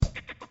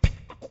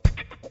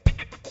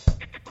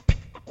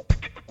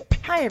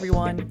Hi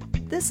everyone,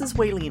 this is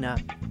Waylena,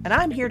 and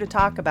I'm here to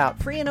talk about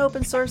free and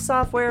open source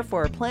software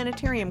for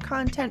planetarium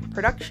content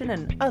production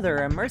and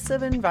other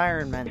immersive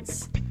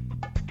environments.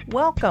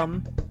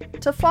 Welcome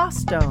to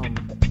FOSSDome.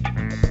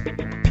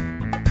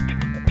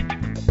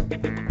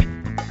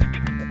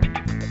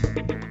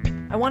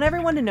 I want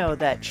everyone to know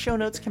that show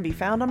notes can be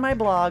found on my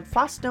blog,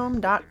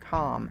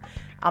 fossdome.com.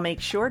 I'll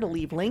make sure to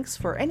leave links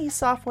for any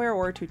software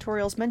or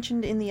tutorials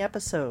mentioned in the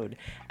episode.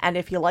 And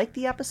if you like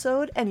the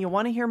episode and you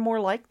want to hear more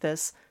like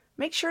this,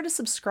 make sure to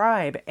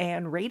subscribe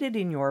and rate it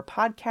in your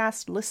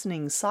podcast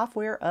listening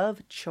software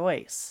of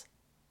choice.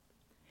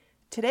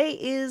 Today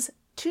is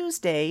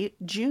Tuesday,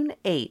 June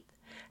 8th,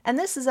 and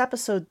this is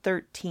episode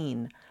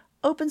 13,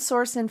 Open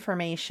Source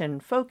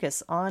Information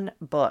Focus on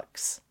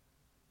Books.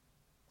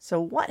 So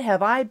what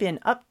have I been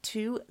up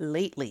to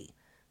lately?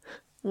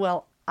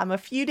 Well, I'm a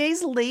few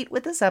days late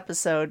with this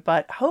episode,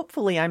 but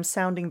hopefully I'm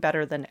sounding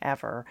better than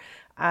ever.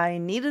 I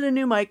needed a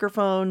new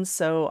microphone,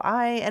 so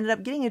I ended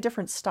up getting a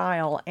different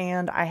style,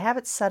 and I have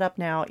it set up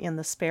now in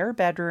the spare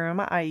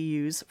bedroom I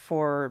use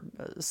for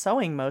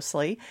sewing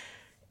mostly.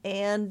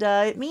 And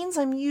it means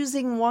I'm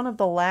using one of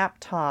the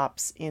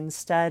laptops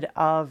instead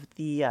of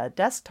the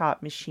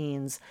desktop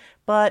machines,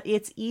 but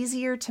it's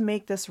easier to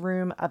make this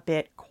room a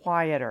bit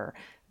quieter.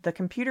 The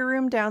computer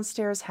room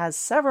downstairs has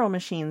several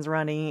machines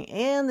running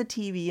and the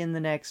TV in the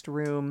next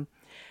room.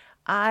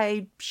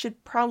 I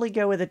should probably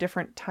go with a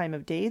different time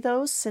of day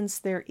though, since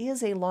there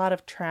is a lot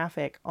of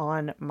traffic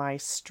on my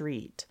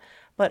street.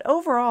 But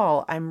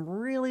overall, I'm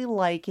really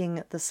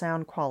liking the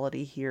sound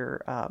quality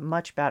here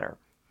much better.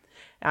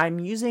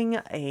 I'm using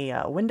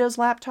a Windows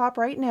laptop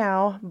right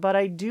now, but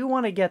I do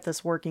want to get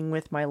this working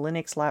with my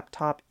Linux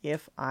laptop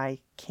if I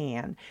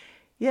can.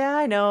 Yeah,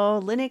 I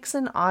know, Linux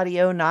and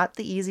audio, not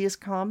the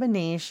easiest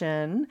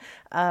combination.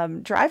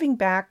 Driving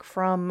back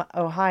from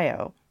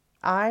Ohio,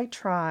 I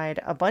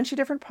tried a bunch of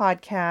different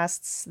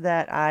podcasts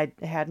that I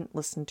hadn't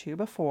listened to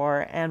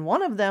before, and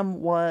one of them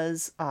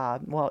was,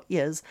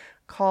 is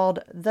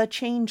called The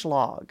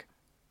Changelog.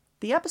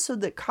 The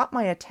episode that caught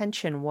my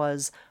attention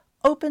was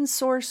Open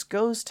Source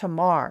Goes to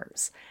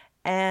Mars.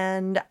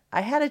 And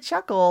I had a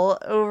chuckle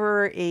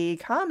over a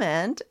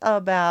comment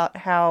about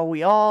how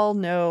we all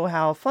know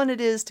how fun it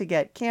is to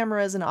get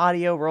cameras and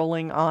audio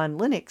rolling on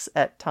Linux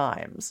at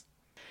times.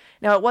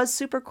 Now, it was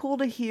super cool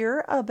to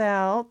hear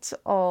about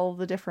all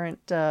the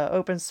different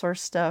open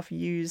source stuff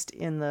used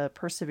in the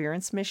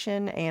Perseverance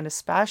mission, and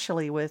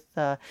especially with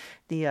the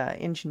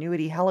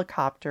Ingenuity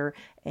helicopter.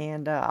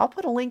 And I'll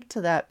put a link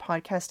to that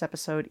podcast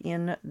episode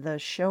in the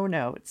show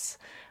notes.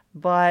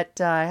 But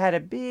I had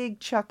a big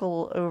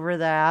chuckle over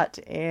that,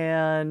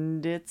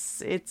 and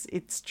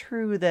it's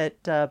true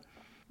that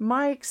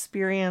my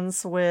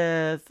experience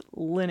with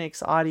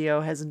Linux audio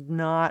has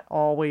not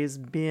always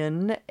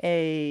been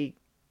a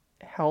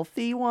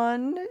healthy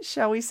one,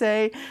 shall we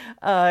say.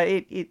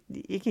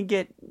 It can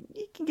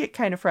get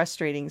kind of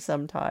frustrating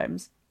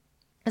sometimes,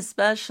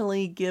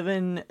 especially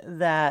given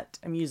that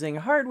I'm using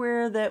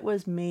hardware that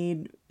was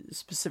made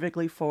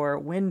specifically for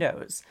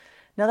Windows.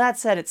 Now, that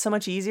said, it's so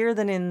much easier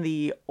than in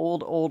the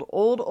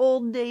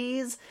old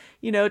days,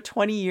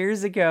 20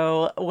 years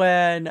ago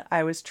when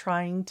I was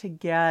trying to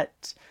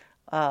get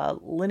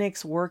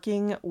Linux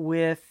working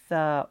with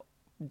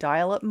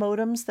dial-up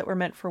modems that were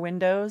meant for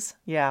Windows.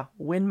 Yeah,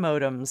 Win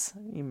modems.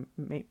 You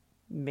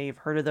may have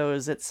heard of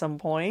those at some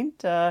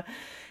point.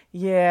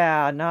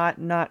 Yeah,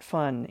 not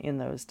fun in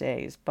those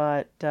days,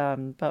 but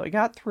we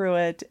got through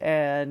it,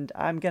 and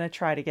I'm going to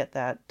try to get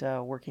that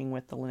working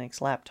with the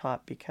Linux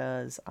laptop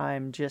because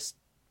I'm just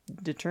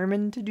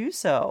determined to do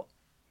so.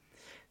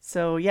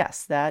 So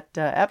yes, that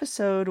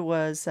episode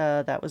was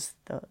the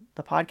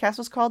podcast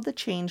was called The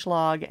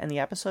Changelog, and the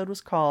episode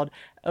was called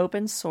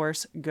Open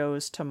Source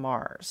Goes to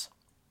Mars.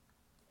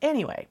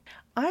 Anyway,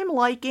 I'm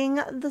liking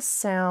the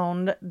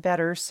sound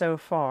better so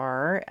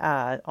far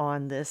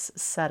on this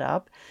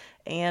setup,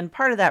 and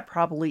part of that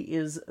probably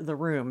is the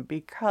room,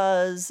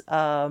 because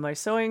my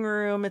sewing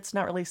room, it's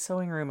not really a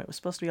sewing room, it was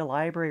supposed to be a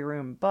library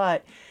room,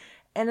 but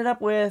ended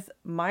up with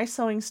my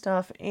sewing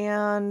stuff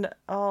and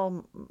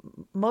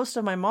most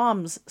of my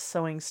mom's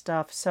sewing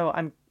stuff. So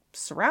I'm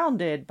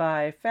surrounded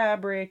by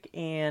fabric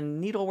and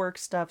needlework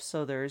stuff.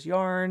 So there's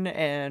yarn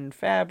and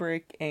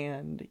fabric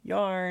and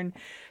yarn.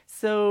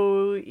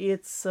 So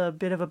it's a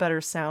bit of a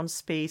better sound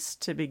space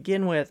to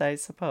begin with, I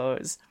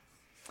suppose.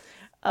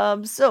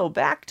 So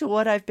back to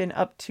what I've been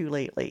up to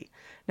lately.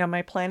 Now,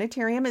 my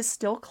planetarium is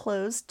still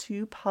closed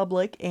to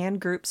public and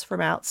groups from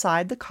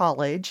outside the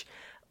college.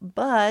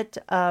 But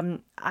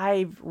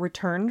I've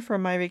returned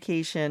from my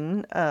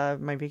vacation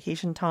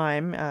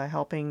time,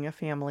 helping a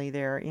family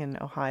there in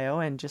Ohio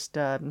and just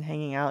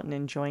hanging out and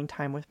enjoying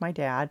time with my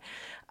dad.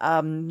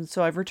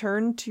 So I've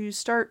returned to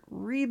start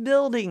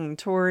rebuilding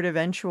toward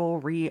eventual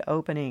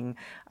reopening.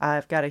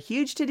 I've got a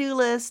huge to-do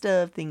list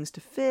of things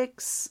to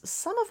fix,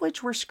 some of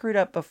which were screwed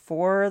up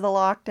before the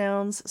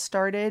lockdowns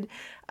started.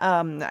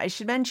 I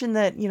should mention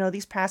that,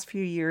 these past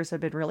few years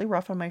have been really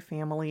rough on my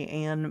family,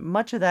 and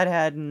much of that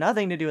had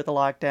nothing to do with the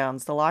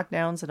lockdowns. The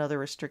lockdowns and other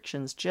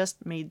restrictions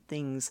just made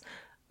things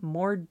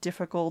more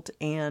difficult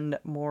and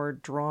more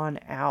drawn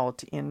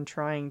out in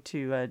trying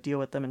to deal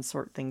with them and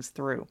sort things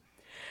through.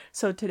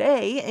 So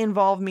today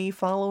involved me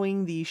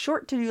following the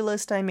short to-do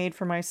list I made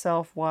for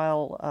myself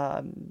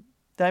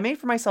that I made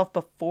for myself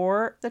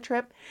before the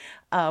trip,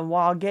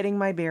 while getting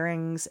my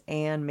bearings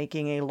and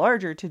making a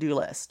larger to-do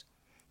list.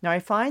 Now, I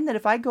find that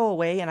if I go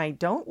away and I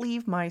don't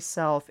leave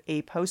myself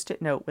a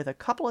post-it note with a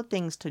couple of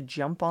things to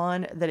jump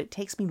on, that it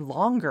takes me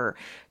longer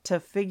to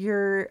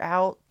figure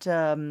out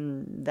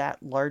that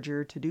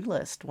larger to-do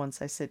list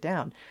once I sit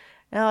down.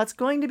 Now, it's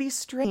going to be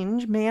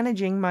strange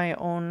managing my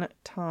own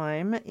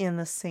time in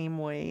the same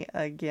way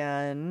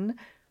again.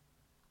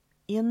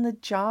 In the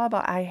job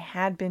I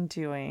had been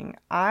doing,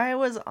 I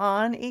was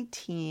on a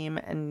team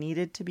and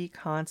needed to be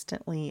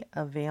constantly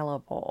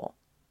available.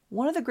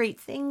 One of the great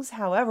things,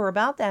 however,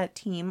 about that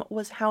team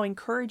was how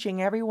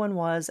encouraging everyone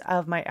was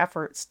of my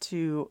efforts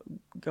to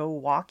go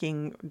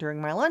walking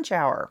during my lunch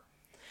hour.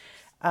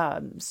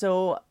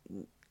 So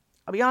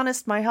I'll be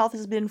honest, my health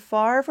has been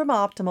far from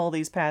optimal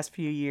these past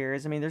few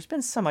years. I mean, there's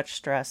been so much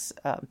stress.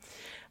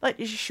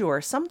 But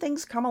sure, some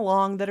things come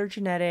along that are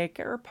genetic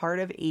or part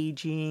of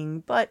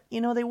aging, but,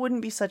 they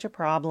wouldn't be such a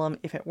problem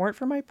if it weren't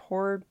for my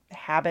poor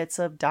habits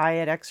of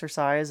diet,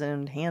 exercise,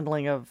 and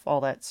handling of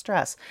all that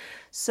stress.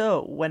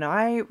 So when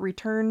I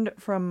returned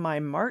from my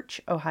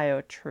March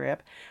Ohio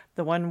trip,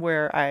 the one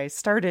where I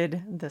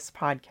started this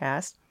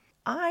podcast,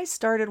 I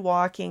started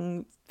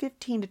walking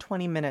 15 to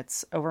 20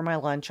 minutes over my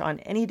lunch on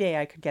any day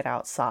I could get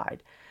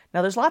outside.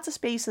 Now, there's lots of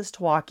spaces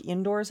to walk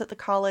indoors at the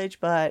college,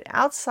 but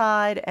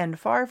outside and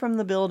far from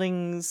the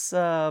buildings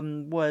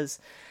was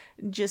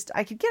just,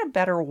 I could get a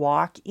better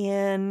walk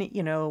in,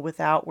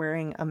 without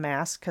wearing a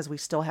mask, because we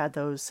still had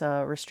those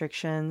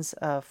restrictions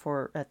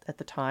at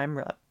the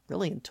time,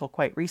 really until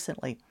quite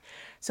recently.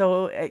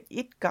 So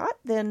it got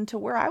then to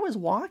where I was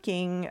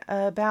walking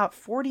about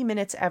 40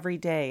 minutes every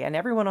day, and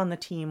everyone on the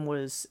team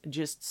was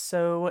just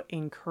so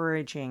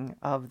encouraging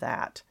of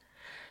that.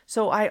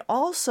 So I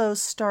also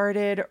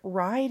started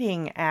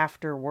riding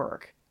after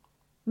work.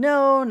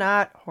 No,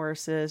 not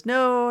horses.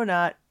 No,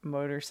 not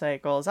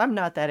motorcycles. I'm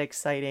not that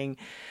exciting.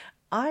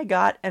 I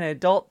got an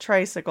adult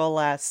tricycle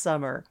last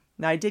summer.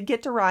 Now, I did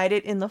get to ride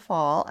it in the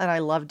fall, and I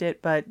loved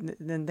it, but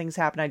then things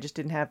happened. I just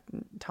didn't have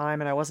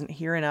time, and I wasn't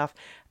here enough.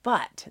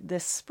 But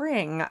this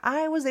spring,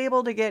 I was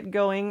able to get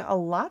going a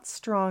lot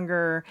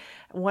stronger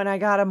when I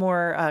got a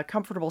more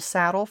comfortable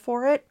saddle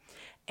for it.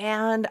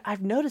 And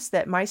I've noticed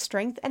that my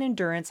strength and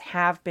endurance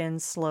have been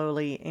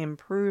slowly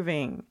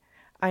improving.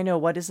 I know,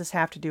 what does this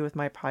have to do with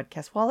my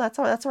podcast? Well, that's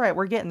all right.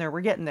 We're getting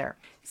there.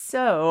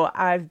 So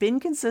I've been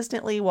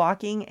consistently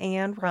walking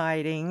and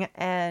riding,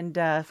 and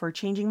for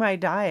changing my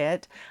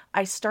diet,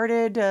 I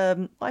started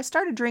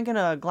drinking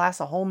a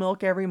glass of whole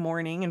milk every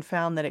morning and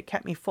found that it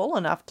kept me full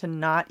enough to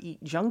not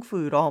eat junk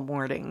food all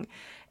morning.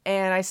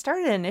 And I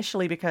started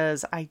initially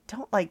because I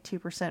don't like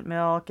 2%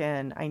 milk,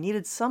 and I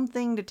needed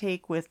something to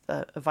take with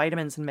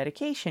vitamins and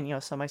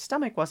medication, so my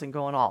stomach wasn't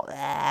going all,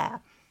 ah.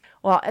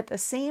 Well, at the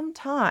same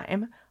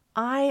time,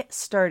 I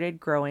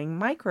started growing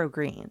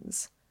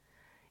microgreens.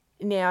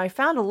 Now, I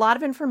found a lot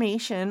of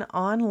information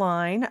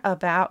online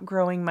about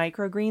growing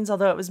microgreens,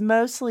 although it was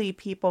mostly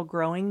people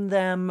growing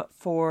them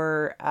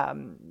for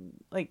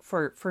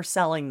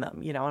selling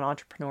them, an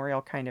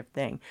entrepreneurial kind of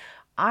thing.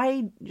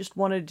 I just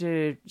wanted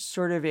to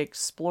sort of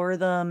explore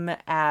them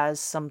as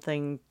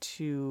something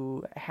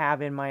to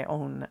have in my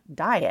own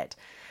diet.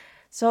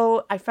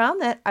 So I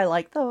found that I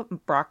like the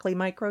broccoli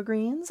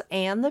microgreens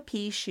and the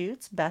pea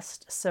shoots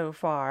best so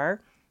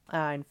far.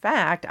 In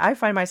fact, I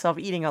find myself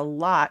eating a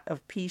lot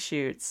of pea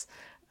shoots.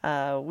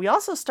 We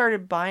also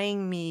started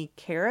buying me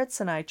carrots,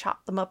 and I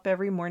chop them up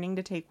every morning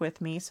to take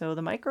with me. So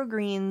the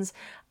microgreens,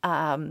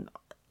 the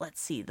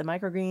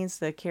microgreens,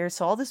 the carrots,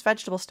 so all this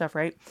vegetable stuff,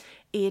 right?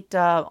 It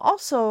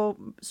also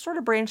sort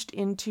of branched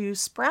into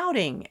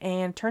sprouting,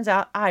 and turns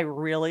out I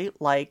really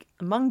like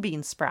mung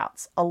bean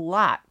sprouts a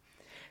lot.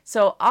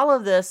 So all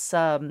of this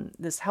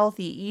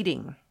healthy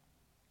eating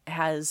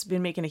has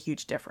been making a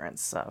huge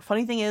difference.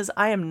 Funny thing is,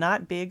 I am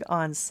not big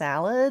on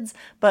salads,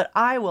 but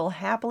I will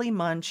happily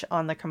munch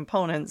on the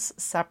components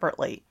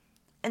separately.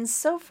 And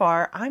so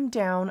far, I'm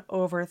down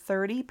over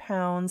 30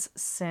 pounds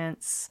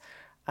since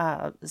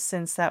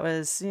that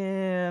was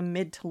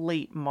mid to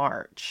late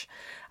March.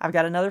 I've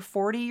got another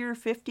 40 or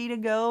 50 to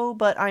go,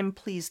 but I'm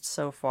pleased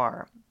so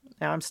far.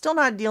 Now, I'm still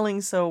not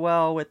dealing so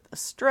well with the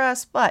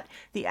stress, but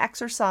the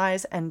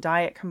exercise and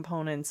diet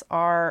components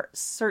are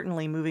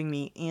certainly moving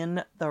me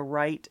in the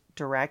right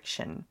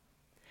direction.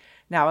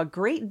 Now, a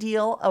great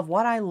deal of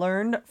what I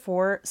learned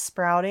for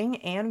sprouting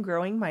and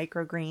growing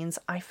microgreens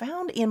I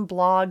found in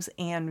blogs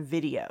and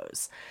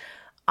videos.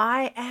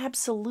 I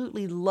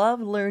absolutely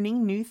love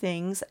learning new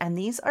things, and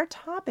these are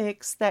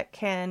topics that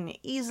can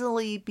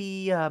easily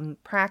be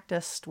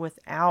practiced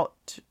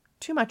without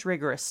too much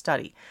rigorous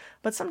study.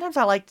 But sometimes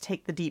I like to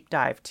take the deep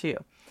dive too.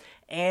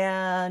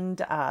 And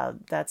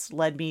that's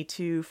led me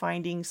to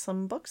finding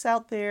some books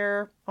out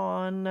there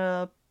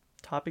on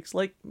topics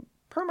like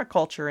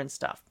permaculture and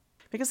stuff.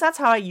 Because that's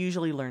how I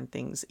usually learn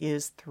things,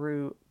 is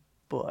through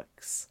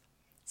books.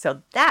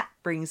 So that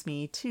brings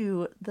me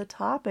to the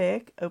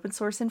topic, open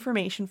source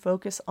information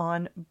focus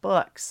on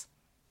books.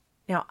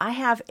 Now, I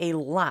have a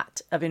lot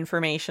of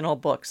informational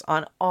books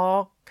on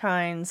all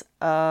kinds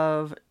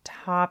of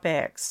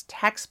topics,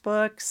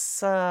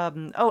 textbooks,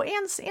 and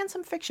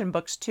some fiction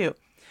books too.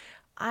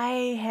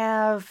 I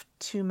have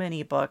too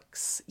many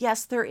books.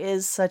 Yes, there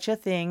is such a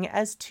thing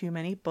as too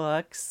many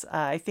books.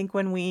 I think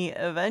when we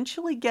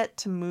eventually get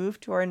to move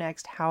to our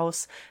next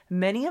house,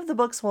 many of the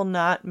books will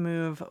not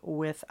move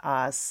with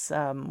us.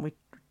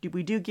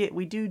 We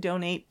do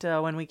donate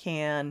when we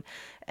can,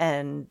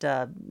 and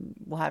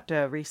we'll have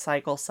to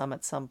recycle some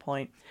at some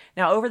point.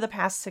 Now, over the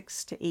past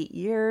 6 to 8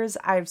 years,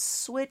 I've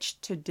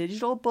switched to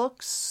digital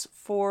books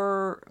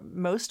for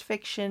most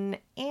fiction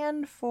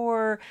and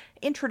for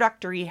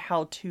introductory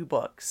how-to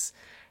books.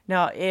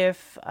 Now,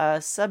 if a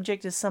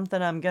subject is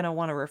something I'm going to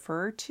want to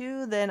refer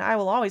to, then I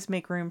will always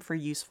make room for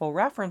useful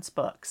reference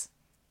books.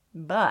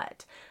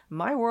 But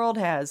my world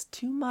has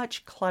too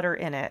much clutter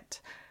in it.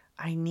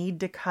 I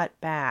need to cut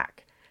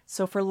back.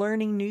 So for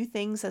learning new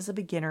things as a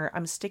beginner,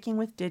 I'm sticking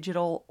with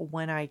digital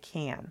when I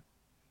can.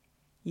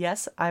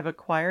 Yes, I've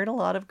acquired a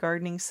lot of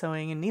gardening,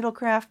 sewing, and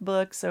needlecraft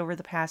books over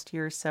the past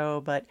year or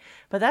so, but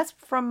that's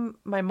from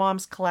my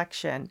mom's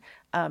collection.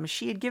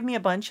 She had given me a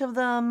bunch of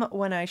them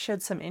when I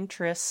showed some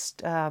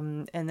interest,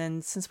 and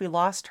then since we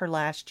lost her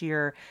last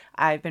year,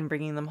 I've been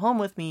bringing them home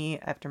with me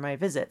after my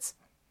visits.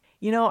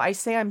 You know, I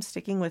say I'm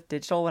sticking with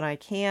digital when I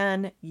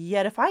can,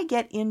 yet if I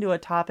get into a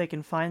topic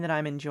and find that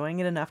I'm enjoying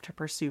it enough to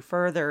pursue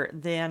further,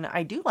 then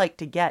I do like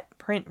to get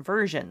print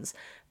versions,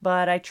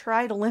 but I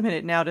try to limit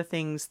it now to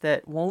things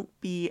that won't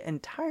be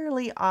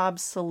entirely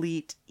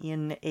obsolete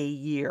in a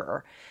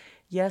year.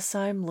 Yes,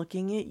 I'm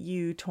looking at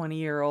you,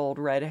 20-year-old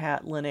Red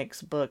Hat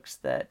Linux books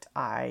that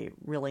I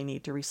really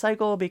need to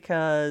recycle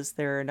because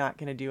they're not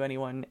going to do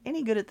anyone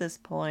any good at this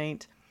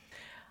point.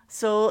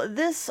 So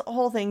this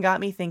whole thing got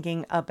me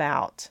thinking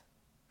about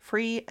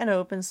free and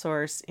open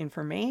source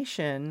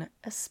information,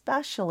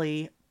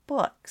 especially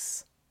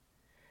books.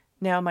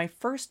 Now, my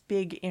first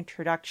big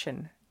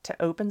introduction to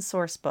open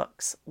source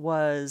books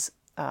was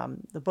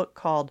the book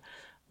called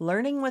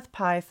Learning with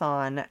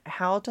Python: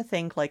 How to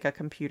Think Like a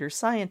Computer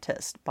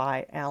Scientist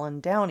by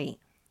Alan Downey.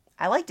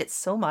 I liked it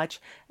so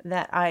much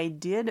that I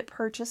did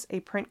purchase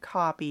a print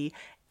copy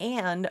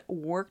and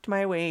worked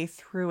my way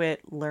through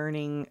it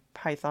learning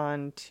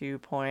Python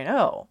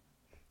 2.0.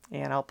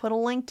 And I'll put a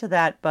link to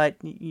that, but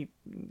you're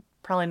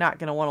probably not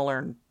going to want to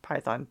learn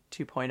Python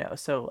 2.0.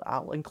 So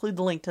I'll include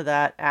the link to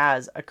that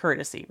as a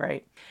courtesy,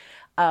 right?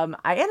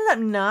 I ended up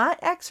not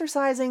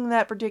exercising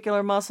that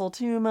particular muscle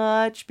too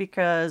much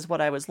because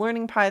what I was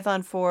learning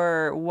Python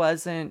for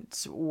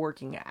wasn't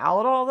working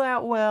out all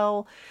that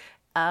well.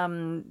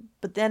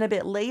 But then a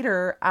bit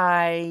later,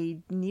 I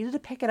needed to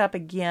pick it up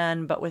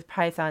again, but with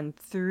Python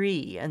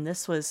 3. And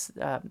this was,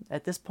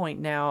 at this point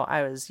now,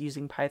 I was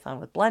using Python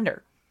with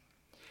Blender.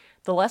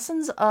 The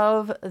lessons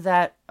of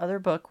that other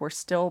book were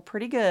still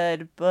pretty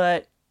good,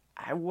 but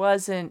I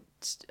wasn't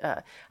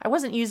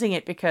using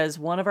it because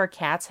one of our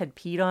cats had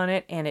peed on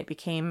it and it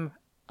became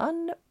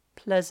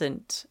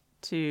unpleasant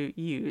to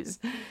use.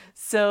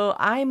 So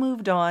I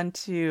moved on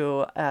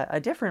to a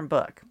different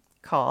book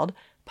called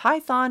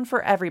Python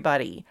for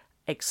Everybody: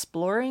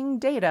 Exploring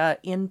Data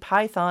in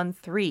Python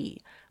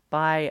 3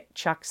 by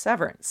Chuck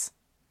Severance.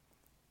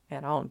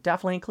 And I'll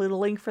definitely include a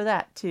link for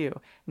that too.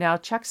 Now,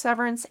 Chuck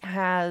Severance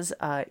has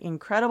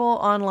incredible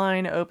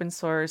online open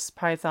source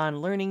Python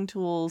learning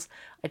tools.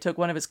 I took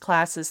one of his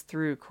classes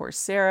through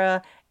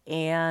Coursera,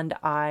 and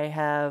I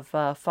have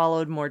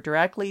followed more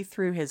directly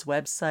through his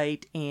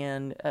website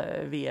and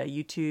via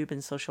YouTube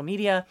and social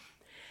media.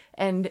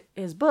 And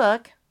his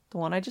book, the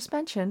one I just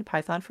mentioned,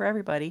 Python for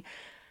Everybody,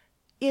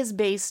 is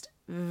based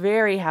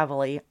very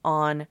heavily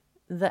on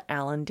the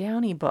Alan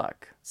Downey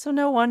book. So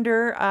no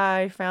wonder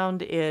I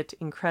found it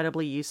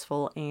incredibly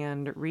useful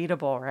and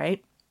readable,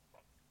 right?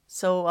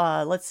 So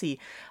let's see.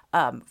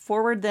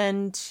 Forward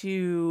then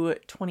to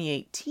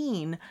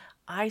 2018,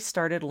 I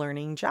started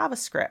learning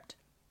JavaScript.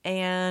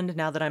 And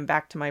now that I'm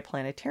back to my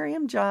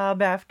planetarium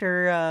job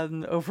after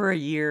over a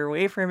year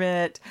away from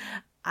it,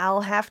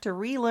 I'll have to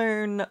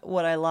relearn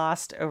what I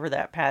lost over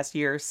that past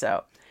year or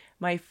so.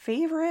 My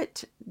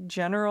favorite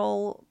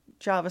general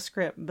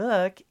JavaScript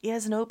book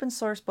is an open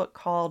source book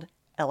called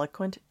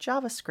Eloquent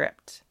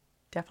JavaScript.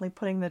 Definitely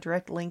putting the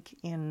direct link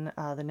in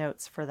the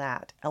notes for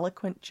that.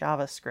 Eloquent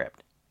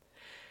JavaScript.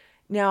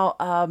 Now,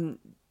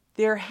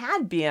 there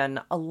had been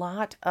a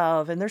lot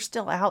of, and they're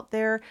still out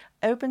there,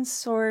 open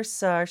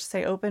source,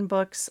 open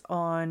books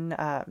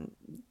on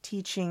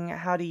teaching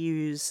how to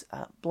use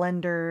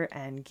Blender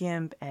and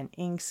GIMP and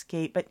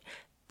Inkscape, but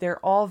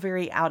they're all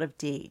very out of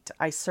date.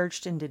 I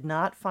searched and did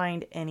not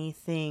find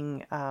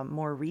anything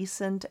more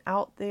recent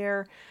out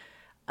there.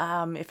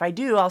 If I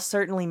do, I'll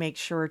certainly make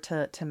sure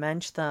to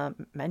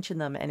mention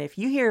them. And if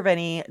you hear of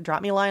any,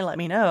 drop me a line, let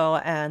me know,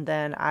 and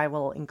then I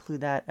will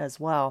include that as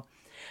well.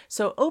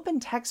 So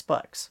open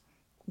textbooks,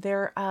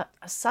 they're a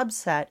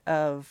subset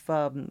of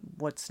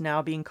what's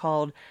now being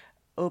called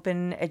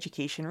Open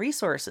Education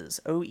Resources,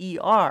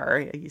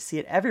 OER. You see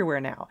it everywhere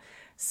now.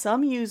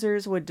 Some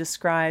users would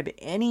describe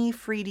any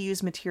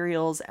free-to-use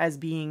materials as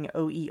being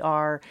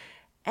OER,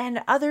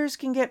 and others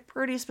can get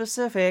pretty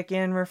specific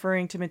in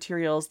referring to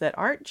materials that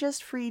aren't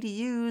just free to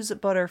use,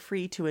 but are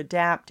free to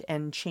adapt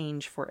and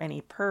change for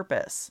any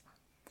purpose.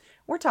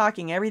 We're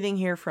talking everything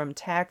here from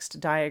text,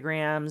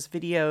 diagrams,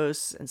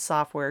 videos, and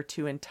software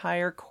to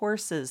entire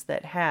courses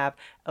that have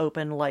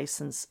open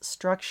license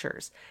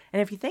structures.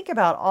 And if you think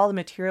about all the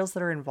materials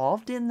that are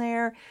involved in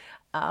there,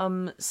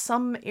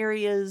 some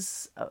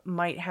areas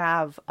might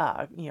have,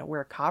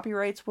 where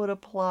copyrights would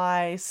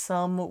apply.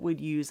 Some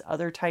would use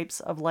other types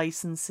of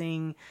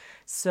licensing.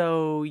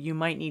 So you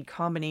might need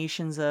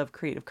combinations of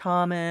Creative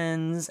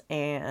Commons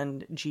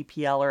and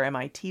GPL or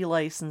MIT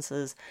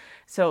licenses.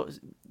 So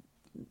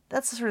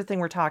that's the sort of thing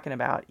we're talking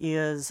about,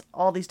 is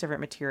all these different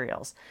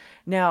materials.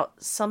 Now,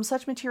 some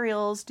such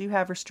materials do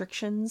have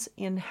restrictions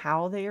in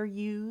how they are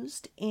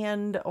used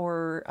and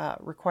or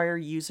require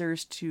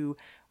users to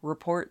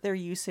report their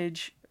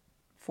usage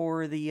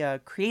for the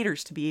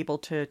creators to be able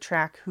to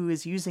track who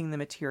is using the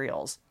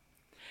materials.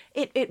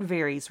 It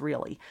varies,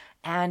 really,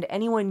 and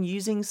anyone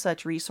using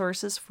such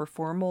resources for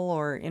formal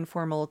or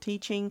informal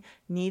teaching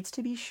needs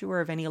to be sure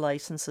of any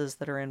licenses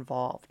that are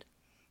involved.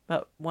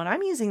 But when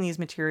I'm using these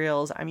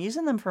materials, I'm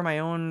using them for my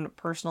own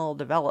personal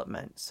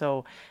development.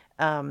 So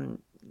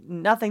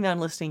nothing that I'm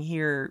listing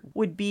here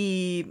would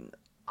be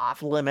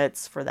off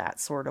limits for that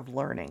sort of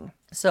learning.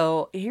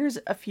 So here's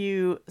a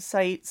few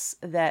sites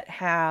that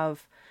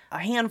have a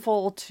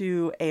handful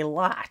to a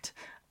lot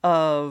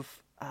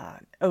of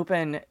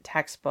open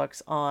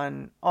textbooks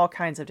on all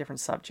kinds of different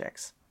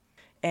subjects.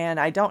 And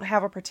I don't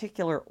have a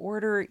particular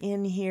order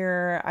in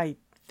here. I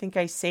think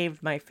I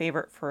saved my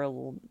favorite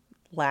for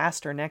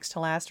last or next to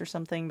last or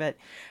something, but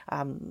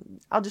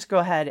I'll just go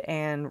ahead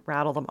and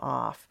rattle them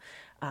off.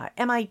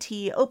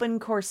 MIT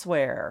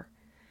OpenCourseWare.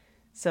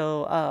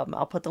 So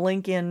I'll put the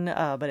link in,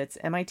 but it's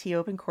MIT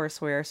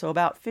OpenCourseWare. So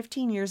about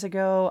 15 years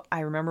ago,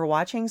 I remember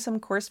watching some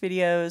course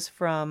videos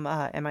from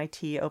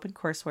MIT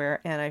OpenCourseWare,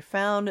 and I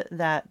found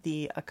that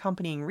the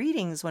accompanying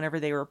readings, whenever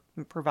they were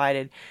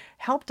provided,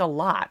 helped a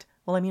lot.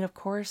 Well, I mean, of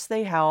course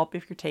they help.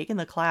 If you're taking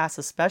the class,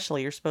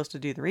 especially, you're supposed to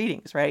do the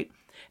readings, right?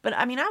 But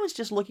I mean, I was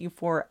just looking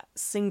for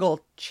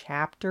single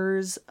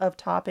chapters of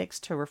topics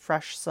to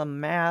refresh some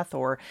math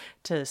or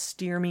to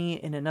steer me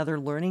in another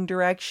learning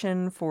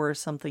direction for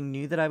something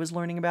new that I was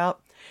learning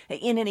about.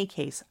 In any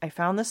case, I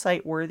found the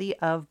site worthy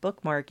of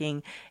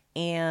bookmarking,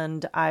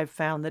 and I've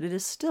found that it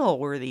is still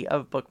worthy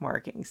of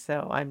bookmarking.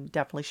 So I'm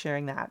definitely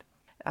sharing that.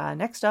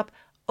 Next up,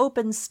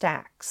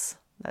 OpenStax.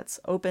 That's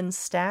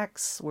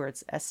OpenStax, where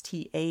it's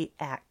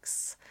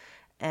STAX.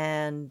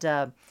 And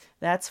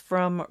that's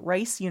from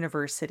Rice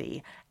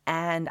University.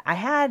 And I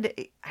had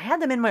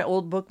them in my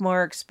old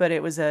bookmarks, but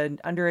it was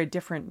under a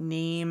different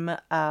name.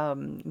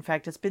 In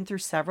fact, it's been through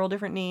several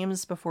different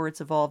names before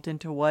it's evolved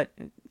into what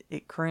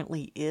it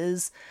currently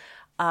is.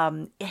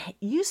 It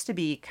used to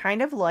be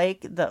kind of like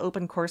the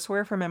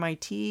OpenCourseWare from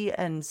MIT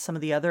and some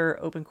of the other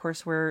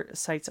OpenCourseWare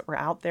sites that were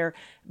out there,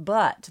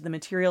 but the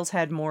materials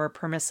had more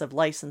permissive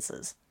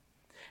licenses.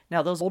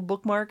 Now, those old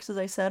bookmarks, as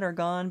I said, are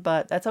gone,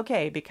 but that's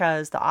okay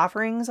because the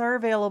offerings are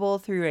available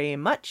through a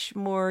much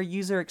more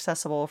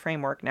user-accessible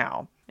framework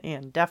now,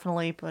 and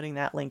definitely putting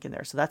that link in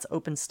there. So that's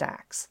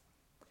OpenStax.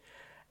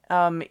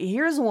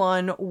 Here's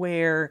one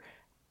where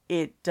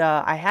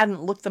I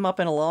hadn't looked them up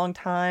in a long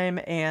time,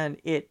 and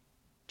it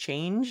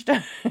changed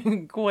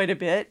quite a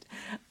bit.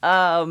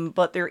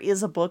 But there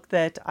is a book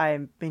that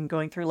I've been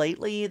going through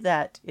lately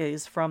that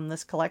is from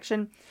this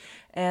collection.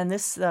 And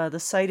this the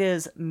site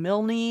is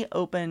Milne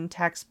Open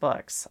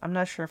Textbooks. I'm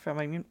not sure if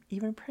I'm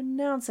even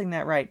pronouncing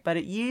that right, but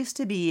it used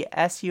to be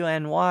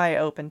SUNY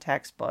Open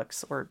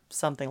Textbooks or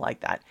something like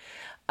that.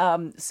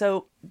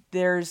 So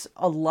there's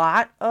a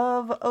lot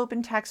of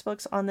open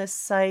textbooks on this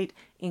site,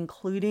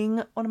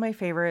 including one of my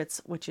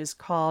favorites, which is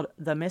called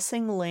The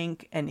Missing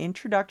Link, An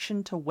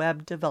Introduction to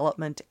Web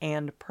Development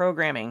and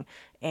Programming.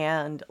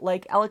 And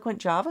like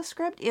Eloquent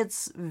JavaScript,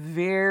 it's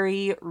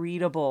very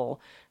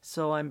readable.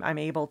 So I'm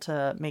able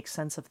to make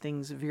sense of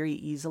things very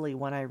easily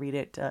when I read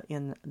it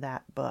in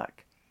that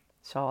book.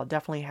 So I'll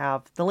definitely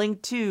have the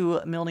link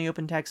to Milne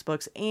Open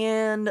Textbooks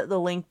and the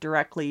link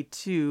directly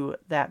to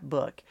that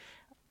book.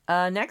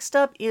 Next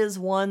up is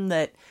one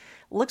that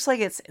looks like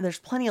there's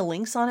plenty of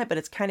links on it, but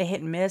it's kind of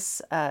hit and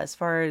miss as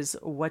far as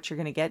what you're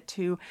going to get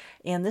to.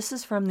 And this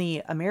is from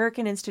the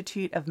American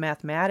Institute of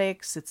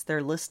Mathematics. It's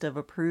their list of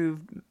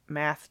approved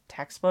math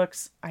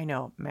textbooks. I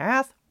know,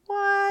 math?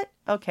 What?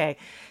 Okay.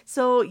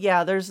 So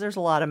yeah, there's a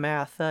lot of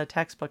math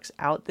textbooks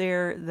out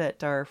there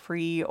that are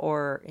free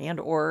or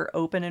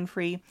open and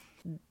free.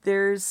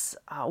 There's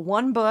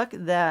one book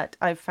that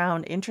I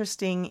found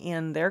interesting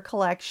in their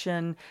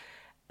collection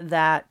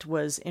that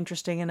was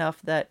interesting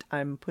enough that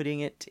I'm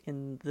putting it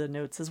in the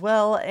notes as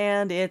well,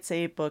 and it's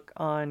a book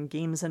on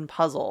games and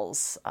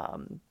puzzles,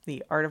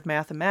 The Art of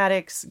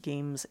Mathematics,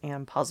 Games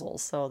and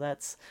Puzzles. So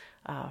that's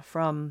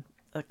from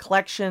a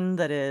collection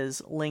that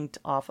is linked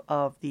off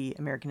of the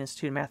American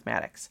Institute of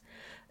Mathematics.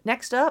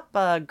 Next up,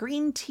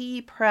 Green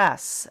Tea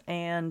Press,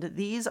 and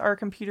these are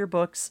computer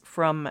books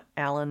from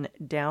Alan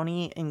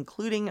Downey,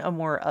 including a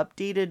more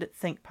updated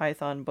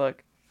ThinkPython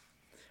book.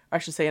 I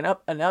should say an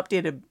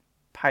updated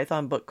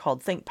Python book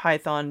called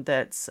ThinkPython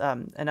that's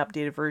an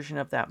updated version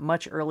of that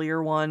much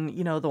earlier one,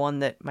 the one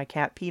that my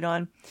cat peed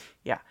on.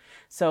 Yeah,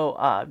 so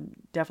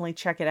definitely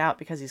check it out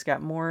because he's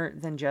got more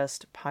than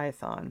just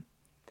Python.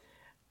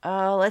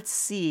 Let's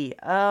see.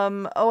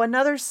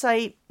 Another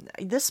site.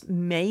 This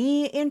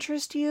may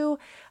interest you.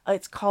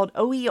 It's called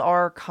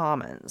OER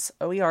Commons,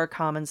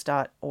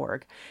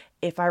 oercommons.org.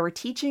 If I were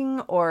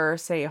teaching or,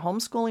 say,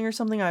 homeschooling or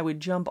something, I would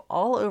jump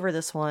all over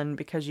this one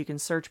because you can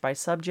search by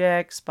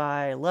subjects,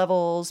 by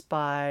levels,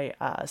 by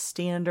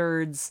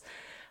standards.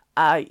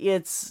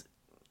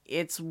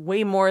 It's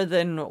way more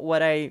than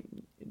what I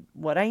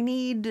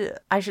need.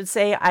 I should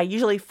say I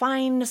usually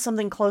find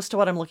something close to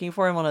what I'm looking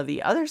for in one of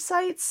the other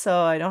sites,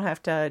 so I don't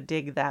have to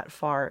dig that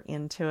far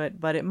into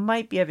it, but it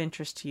might be of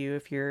interest to you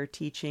if you're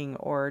teaching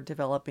or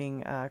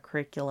developing a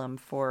curriculum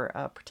for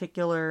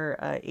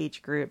particular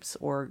age groups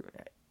or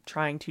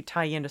trying to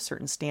tie into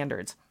certain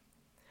standards.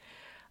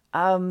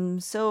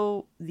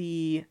 So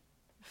the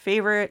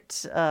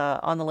favorite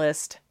on the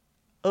list,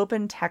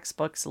 Open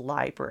Textbooks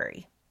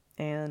Library.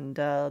 And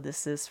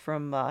this is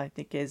from, I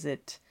think, is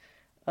it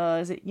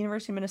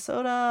University of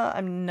Minnesota?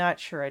 I'm not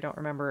sure. I don't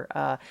remember.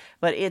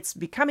 But it's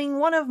becoming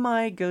one of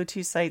my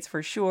go-to sites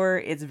for sure.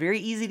 It's very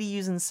easy to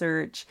use and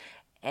search.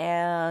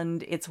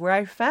 And it's where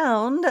I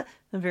found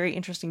a very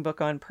interesting book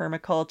on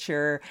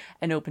permaculture,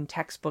 an open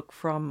textbook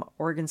from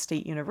Oregon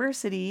State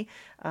University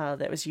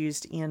that was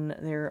used in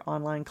their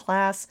online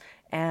class.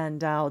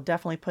 And I'll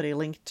definitely put a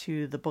link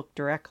to the book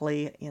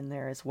directly in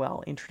there as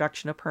well.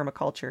 Introduction to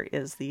Permaculture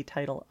is the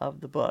title of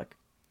the book.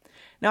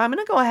 Now, I'm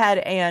going to go ahead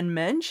and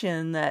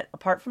mention that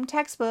apart from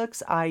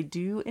textbooks, I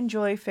do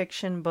enjoy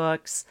fiction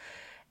books.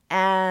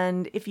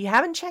 And if you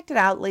haven't checked it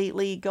out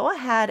lately, go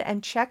ahead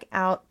and check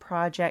out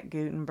Project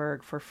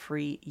Gutenberg for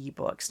free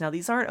ebooks. Now,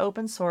 these aren't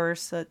open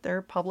source,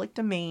 they're public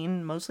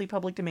domain, mostly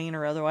public domain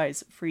or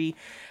otherwise free.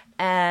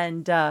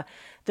 And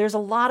there's a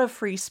lot of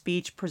free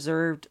speech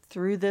preserved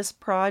through this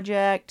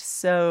project.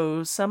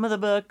 So some of the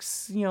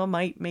books,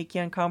 might make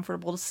you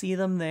uncomfortable to see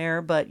them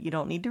there, but you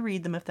don't need to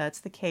read them if that's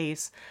the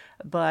case.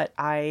 But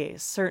I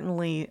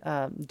certainly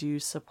do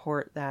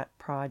support that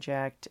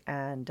project.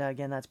 And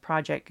again, that's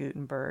Project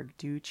Gutenberg.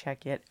 Do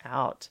check it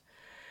out.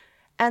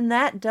 And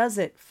that does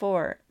it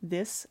for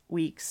this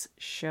week's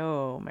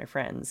show, my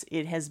friends.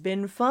 It has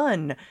been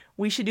fun.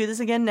 We should do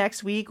this again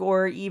next week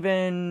or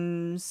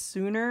even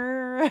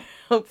sooner.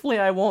 Hopefully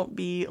I won't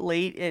be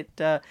late. It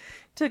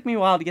took me a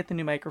while to get the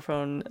new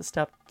microphone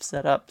stuff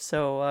set up,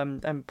 so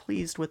I'm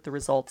pleased with the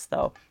results,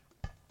 though.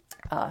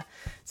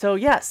 So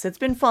yes, it's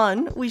been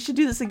fun. We should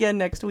do this again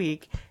next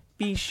week.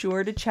 Be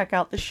sure to check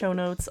out the show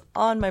notes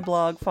on my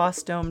blog,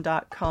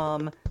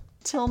 fossdome.com.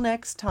 Till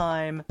next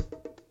time,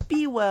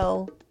 be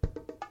well.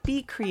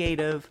 Be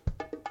creative,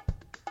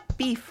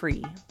 be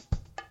free,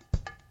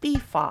 be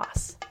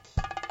FOSS.